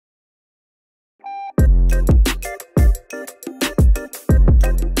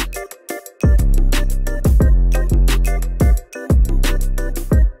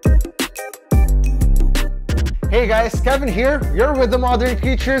Hey guys, Kevin here, you're with the Modern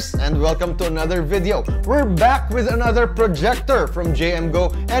Creatures, and welcome to another video. We're back with another projector from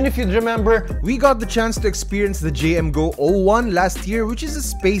JMGO, and if you'd remember, we got the chance to experience the JMGO U2 last year, which is a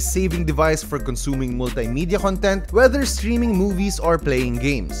space-saving device for consuming multimedia content, whether streaming movies or playing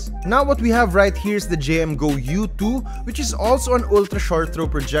games. Now what we have right here is the JMGO U2, which is also an ultra short throw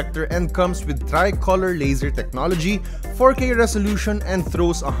projector and comes with tricolor laser technology, 4K resolution, and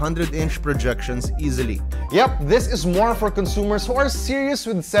throws 100-inch projections easily. Yep, this is more for consumers who are serious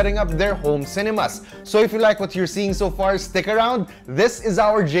with setting up their home cinemas. So if you like what you're seeing so far, stick around. This is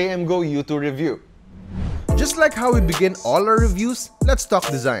our JMGO U2 review. Just like how we begin all our reviews, let's talk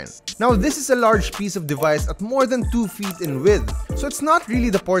design. Now this is a large piece of device at more than 2 feet in width, so it's not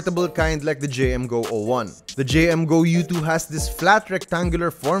really the portable kind like the JMGO U1. The JMGO U2 has this flat rectangular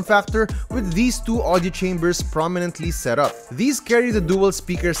form factor with these 2 audio chambers prominently set up. These carry the dual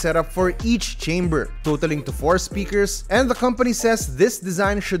speaker setup for each chamber, totaling to 4 speakers, and the company says this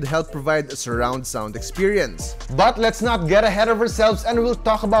design should help provide a surround sound experience. But let's not get ahead of ourselves, and we'll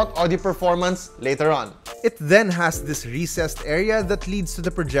talk about audio performance later on. It then has this recessed area that leads to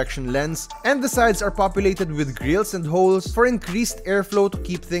the projection lens, and the sides are populated with grills and holes for increased airflow to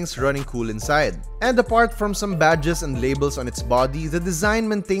keep things running cool inside. And apart from some badges and labels on its body, the design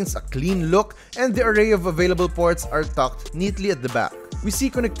maintains a clean look, and the array of available ports are tucked neatly at the back. We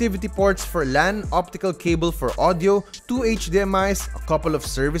see connectivity ports for LAN, optical cable for audio, 2 HDMIs, a couple of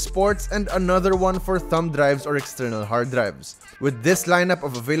service ports, and another one for thumb drives or external hard drives. With this lineup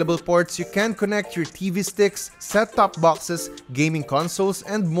of available ports, you can connect your TV sticks, set-top boxes, gaming consoles,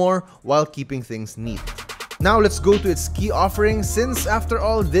 and more while keeping things neat. Now let's go to its key offering, since after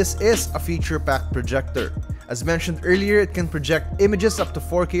all this is a feature-packed projector. As mentioned earlier, it can project images up to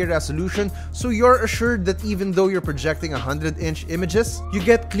 4K resolution, so you're assured that even though you're projecting 100-inch images, you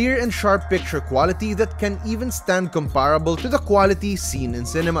get clear and sharp picture quality that can even stand comparable to the quality seen in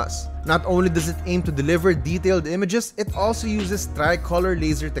cinemas. Not only does it aim to deliver detailed images, it also uses tricolor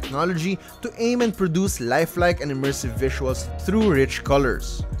laser technology to aim and produce lifelike and immersive visuals through rich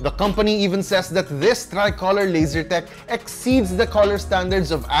colors. The company even says that this tricolor laser tech exceeds the color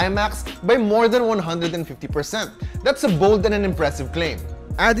standards of IMAX by more than 150%. That's a bold and an impressive claim.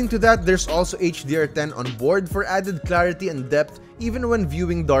 Adding to that, there's also HDR10 on board for added clarity and depth even when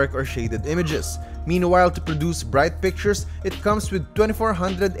viewing dark or shaded images. Meanwhile, to produce bright pictures, it comes with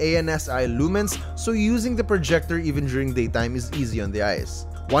 2400 ANSI lumens, so using the projector even during daytime is easy on the eyes.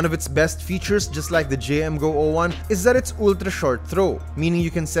 One of its best features, just like the JMGO U1, is that it's ultra short throw, meaning you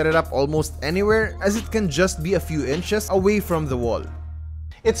can set it up almost anywhere as it can just be a few inches away from the wall.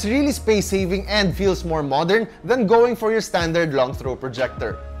 It's really space-saving and feels more modern than going for your standard long-throw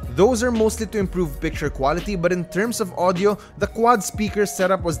projector. Those are mostly to improve picture quality, but in terms of audio, the quad speaker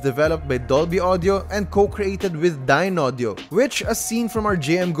setup was developed by Dolby Audio and co-created with Dynaudio, which, as seen from our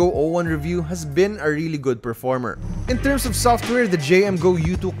JMGO U1 review, has been a really good performer. In terms of software, the JMGO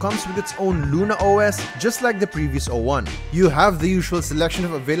U2 comes with its own Luna OS, just like the previous U1. You have the usual selection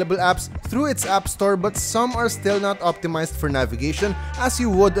of available apps through its app store, but some are still not optimized for navigation as you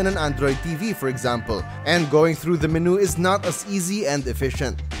would on an Android TV, for example, and going through the menu is not as easy and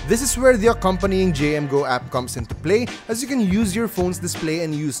efficient. This is where the accompanying JMGO app comes into play, as you can use your phone's display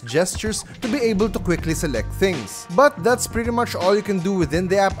and use gestures to be able to quickly select things. But that's pretty much all you can do within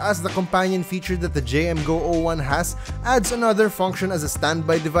the app, as the companion feature that the JMGO U1 has adds another function as a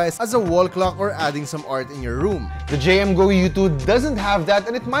standby device, as a wall clock or adding some art in your room. The JMGO U2 doesn't have that,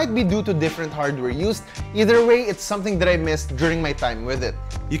 and it might be due to different hardware used. Either way, it's something that I missed during my time with it.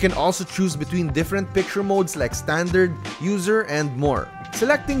 You can also choose between different picture modes like standard, user, and more.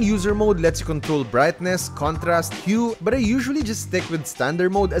 Selecting user mode lets you control brightness, contrast, hue, but I usually just stick with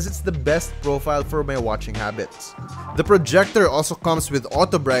standard mode as it's the best profile for my watching habits. The projector also comes with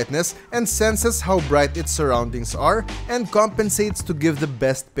auto brightness and senses how bright its surroundings are and compensates to give the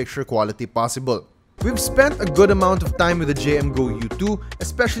best picture quality possible. We've spent a good amount of time with the JMGO U2,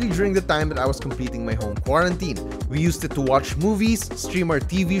 especially during the time that I was completing my home quarantine. We used it to watch movies, stream our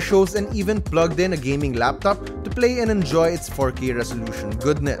TV shows, and even plugged in a gaming laptop to play and enjoy its 4K resolution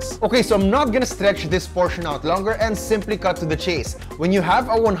goodness. Okay, so I'm not gonna stretch this portion out longer and simply cut to the chase. When you have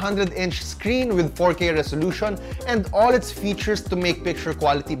a 100-inch screen with 4K resolution and all its features to make picture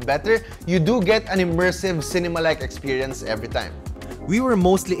quality better, you do get an immersive cinema-like experience every time. We were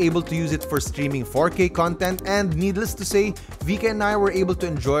mostly able to use it for streaming 4K content, and needless to say, Vika and I were able to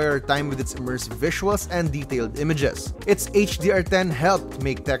enjoy our time with its immersive visuals and detailed images. Its HDR10 helped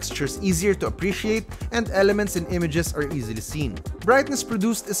make textures easier to appreciate and elements in images are easily seen. Brightness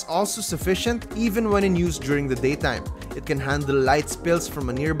produced is also sufficient even when in use during the daytime. It can handle light spills from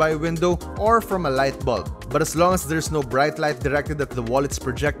a nearby window or from a light bulb. But as long as there's no bright light directed at the wall it's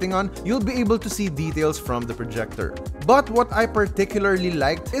projecting on, you'll be able to see details from the projector. But what I particularly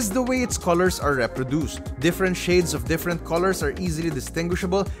liked is the way its colors are reproduced. Different shades of different colors are easily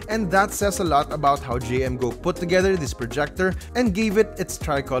distinguishable, and that says a lot about how JMGO put together this projector and gave it its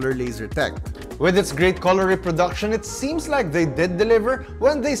tricolor laser tech. With its great color reproduction, it seems like they did deliver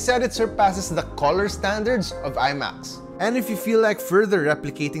when they said it surpasses the color standards of IMAX. And if you feel like further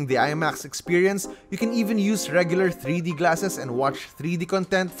replicating the IMAX experience, you can even use regular 3D glasses and watch 3D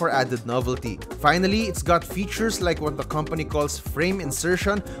content for added novelty. Finally, it's got features like what the company calls frame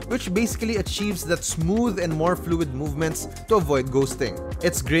insertion, which basically achieves that smooth and more fluid movements to avoid ghosting.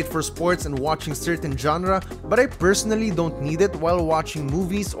 It's great for sports and watching certain genre, but I personally don't need it while watching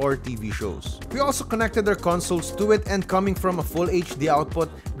movies or TV shows. We also connected our consoles to it, and coming from a full HD output,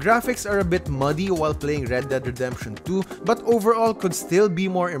 graphics are a bit muddy while playing Red Dead Redemption 2, but overall could still be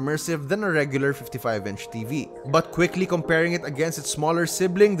more immersive than a regular 55-inch TV. But quickly comparing it against its smaller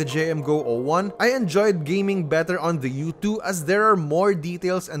sibling, the JMGO U1, I enjoyed gaming better on the U2 as there are more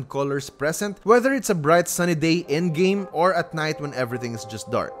details and colors present, whether it's a bright sunny day in-game or at night when everything is just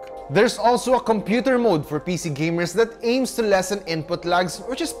dark. There's also a computer mode for PC gamers that aims to lessen input lags,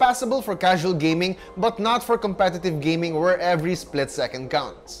 which is passable for casual gaming but not for competitive gaming where every split second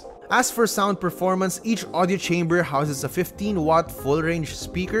counts. As for sound performance, each audio chamber houses a 15-watt full-range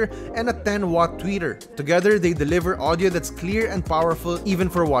speaker and a 10-watt tweeter. Together, they deliver audio that's clear and powerful even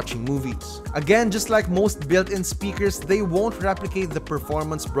for watching movies. Again, just like most built-in speakers, they won't replicate the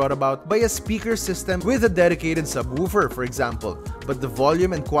performance brought about by a speaker system with a dedicated subwoofer, for example, but the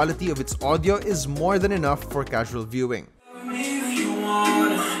volume and quality of its audio is more than enough for casual viewing.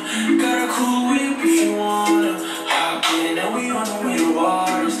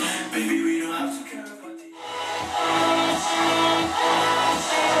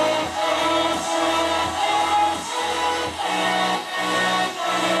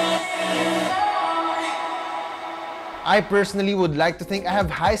 I personally would like to think I have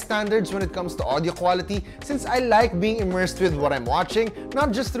high standards when it comes to audio quality, since I like being immersed with what I'm watching,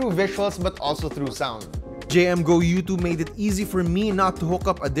 not just through visuals but also through sound. JMGO U2 made it easy for me not to hook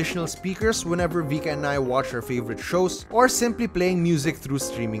up additional speakers whenever Vika and I watch our favorite shows or simply playing music through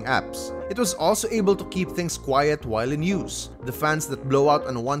streaming apps. It was also able to keep things quiet while in use. The fans that blow out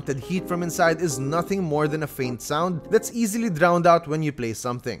unwanted heat from inside is nothing more than a faint sound that's easily drowned out when you play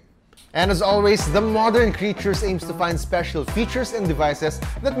something. And as always, the Modern Creatures aims to find special features and devices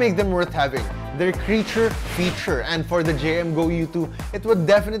that make them worth having. Their creature feature, and for the JMGO U2, it would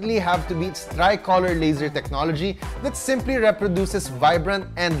definitely have to be its tricolor laser technology that simply reproduces vibrant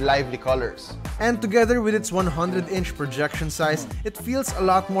and lively colors. And together with its 100-inch projection size, it feels a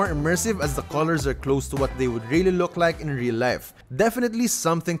lot more immersive as the colors are close to what they would really look like in real life. Definitely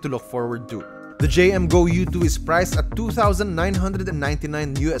something to look forward to. The JMGO U2 is priced at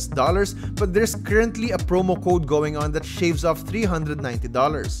 $2,999 US, but there's currently a promo code going on that shaves off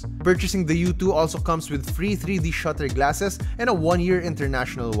 $390. Purchasing the U2 also comes with free 3D shutter glasses and a 1-year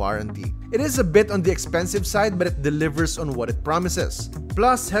international warranty. It is a bit on the expensive side, but it delivers on what it promises.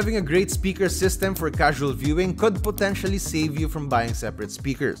 Plus, having a great speaker system for casual viewing could potentially save you from buying separate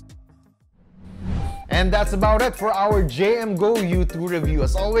speakers. And that's about it for our JMGO U2 review.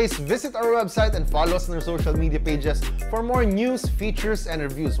 As always, visit our website and follow us on our social media pages for more news, features, and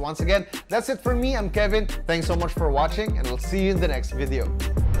reviews. Once again, that's it for me. I'm Kevin. Thanks so much for watching, and I'll see you in the next video.